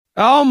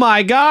Oh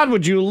my God,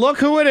 would you look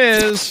who it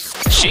is?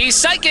 She's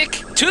psychic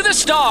to the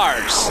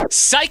stars.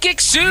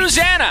 Psychic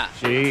Susanna.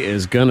 She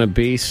is going to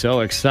be so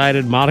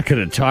excited, Monica,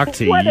 to talk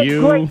to What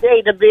you. a great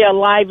day to be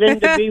alive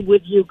and to be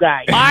with you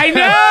guys. I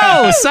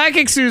know!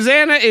 Psychic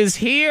Susanna is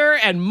here,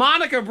 and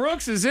Monica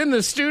Brooks is in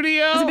the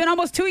studio. It's been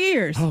almost 2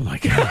 years. Oh my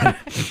God.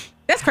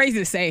 That's crazy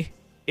to say.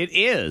 It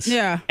is.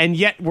 Yeah. And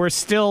yet we're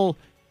still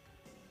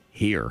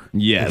here.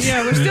 Yes.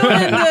 Yeah, we're still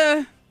in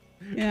the...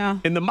 Yeah.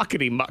 In the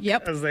muckety muck,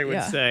 Yep. as they would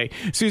Yeah. say.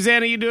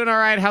 Susanna, you doing all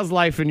right? How's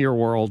life in your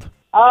world?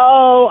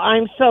 Oh,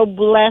 I'm so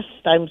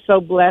blessed. I'm so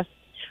blessed.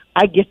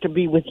 I get to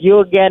be with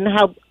you again.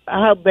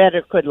 How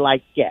better could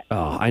life get?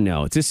 Oh, I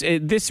know.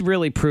 This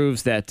really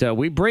proves that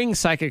we bring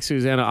Psychic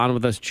Susanna on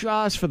with us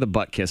just for the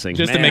butt kissing.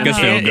 Just to make us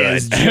feel It good.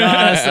 is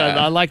just,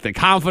 I like the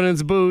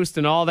confidence boost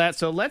and all that.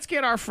 So let's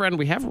get our friend.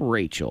 We have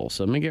Rachel.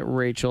 So let me get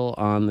Rachel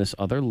on this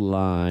other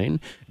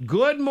line.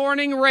 Good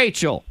morning,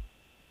 Rachel.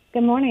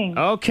 Good morning.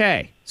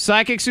 Okay.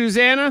 Psychic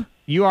Susanna,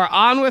 you are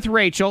on with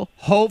Rachel.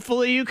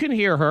 Hopefully you can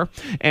hear her.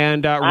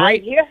 And I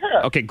hear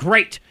her. Okay,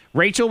 great.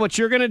 Rachel, what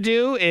you're going to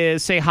do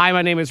is say, hi,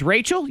 my name is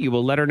Rachel. You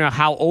will let her know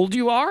how old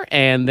you are,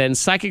 and then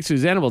Psychic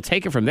Susanna will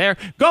take it from there.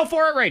 Go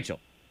for it, Rachel.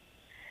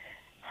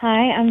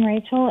 Hi, I'm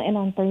Rachel, and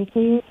I'm 32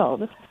 years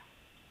old.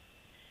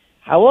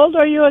 How old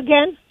are you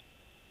again?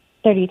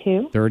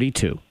 32.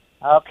 32.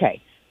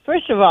 Okay.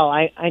 First of all,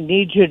 I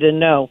need you to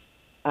know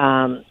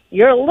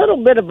you're a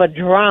little bit of a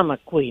drama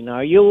queen.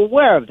 Are you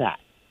aware of that?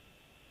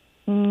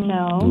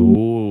 No.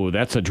 Ooh,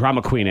 that's a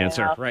drama queen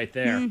answer right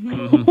there.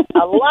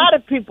 A lot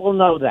of people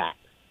know that,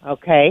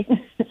 okay?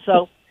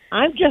 So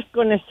I'm just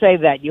going to say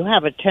that you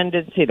have a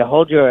tendency to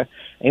hold your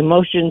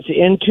emotions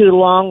in too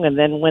long, and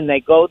then when they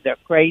go, they're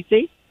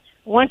crazy.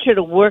 I want you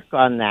to work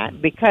on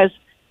that because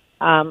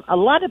a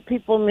lot of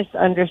people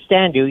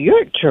misunderstand you.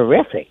 You're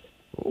terrific.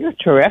 You're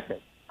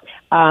terrific.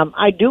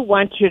 I do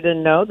want you to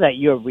know that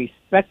you're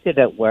respected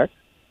at work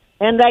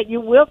and that you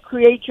will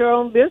create your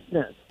own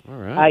business. All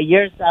right.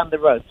 Years down the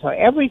road. So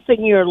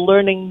everything you're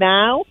learning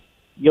now,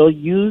 you'll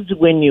use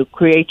when you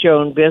create your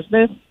own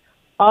business.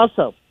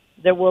 Also,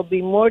 there will be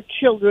more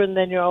children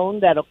than your own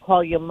that'll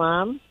call you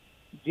mom.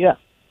 Yeah.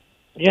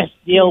 Just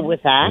deal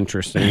with that.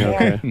 Interesting.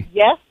 Okay.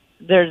 Yes,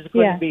 there's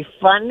going to be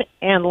fun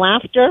and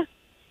laughter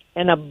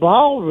and a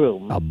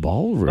ballroom A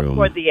ballroom.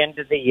 before the end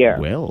of the year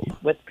Well,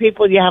 with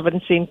people you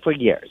haven't seen for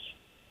years.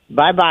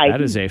 Bye-bye.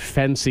 that is a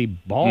fancy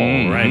ball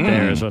right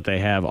there is what they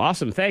have.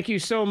 Awesome. Thank you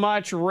so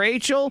much,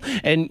 Rachel.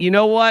 And you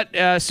know what,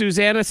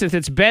 Susanna, since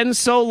it's been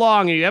so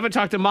long and you haven't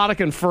talked to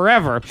Monica in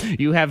forever,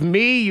 you have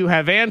me, you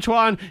have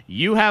Antoine,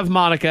 you have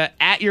Monica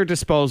at your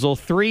disposal.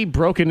 3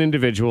 broken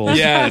individuals.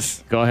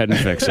 Yes. Go ahead and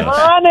fix us.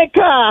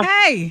 Monica!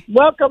 Hey!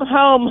 Welcome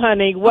home,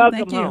 honey. Welcome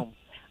thank you. home.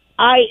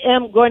 I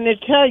am going to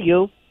tell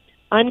you,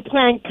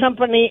 unplanned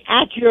company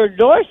at your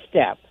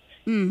doorstep.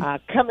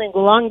 Coming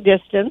long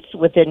distance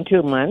within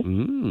 2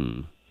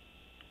 months.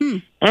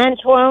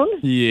 Antoine,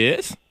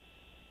 Yes.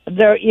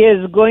 there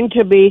is going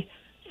to be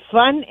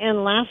fun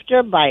and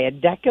laughter by a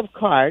deck of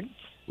cards.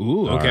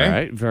 Ooh, All okay.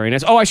 right. Very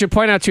nice. Oh, I should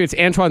point out, too, it's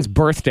Antoine's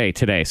birthday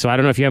today. So I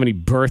don't know if you have any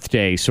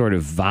birthday sort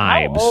of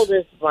vibes. How old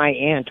is my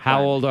Antoine?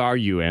 How old are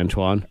you,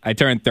 Antoine? I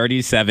turned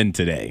 37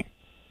 today.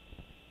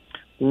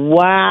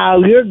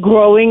 Wow, you're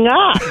growing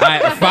up.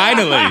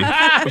 Finally.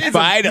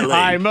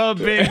 I'm a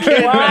big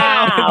kid now.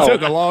 Wow. It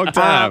took a long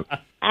time.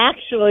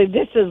 Actually,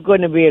 this is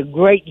going to be a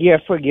great year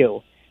for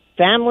you.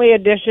 Family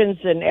additions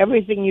and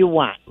everything you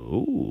want.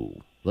 Ooh,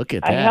 look at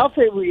A that.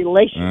 healthy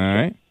relationship. All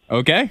right.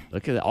 Okay.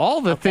 Look at all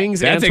the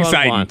things That's Antoine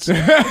exciting. wants.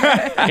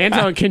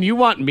 Antoine, can you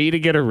want me to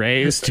get a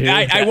raise, too?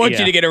 I want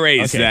you to get a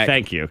raise, Okay, Zach.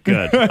 thank you.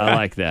 Good. I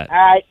like that. All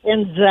right,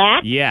 and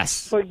Zach,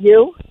 Yes. for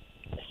you,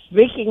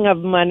 speaking of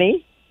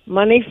money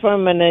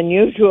from an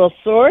unusual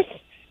source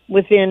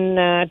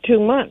within 2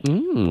 months.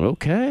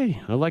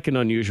 Okay. I like an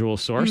unusual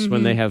source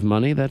when they have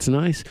money. That's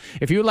nice.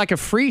 If you would like a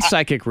free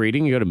psychic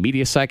reading, you go to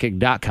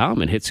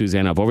MediaPsychic.com and hit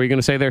Susanna up. What were you going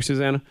to say there,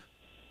 Susanna?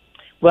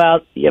 Well,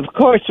 of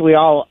course, we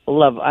all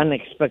love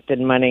unexpected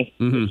money,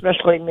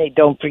 especially me.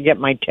 Don't forget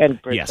my 10%.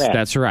 Yes,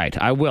 that's right.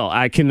 I will.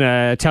 I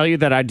can tell you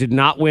that I did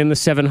not win the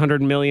 $700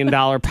 million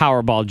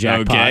Powerball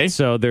jackpot, Okay.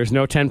 so there's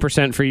no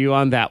 10% for you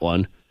on that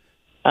one.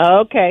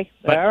 Okay,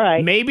 But all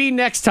right. maybe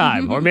next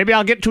time, or maybe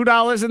I'll get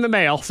 $2 in the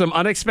mail, some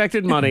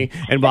unexpected money,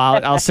 and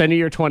I'll send you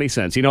your 20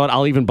 cents. You know what?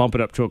 I'll even bump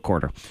it up to a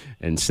quarter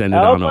and send it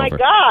Oh, on my over.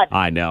 God.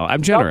 I know.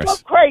 I'm Don't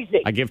generous. go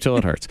crazy. I give till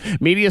it hurts.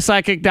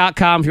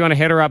 MediaPsychic.com. If you want to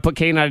hit her up, put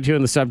K92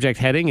 in the subject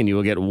heading, and you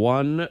will get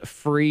one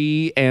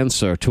free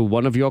answer to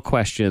one of your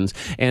questions.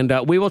 And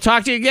we will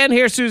talk to you again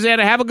here,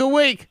 Susanna. Have a good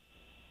week.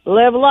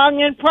 Live long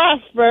and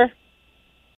prosper.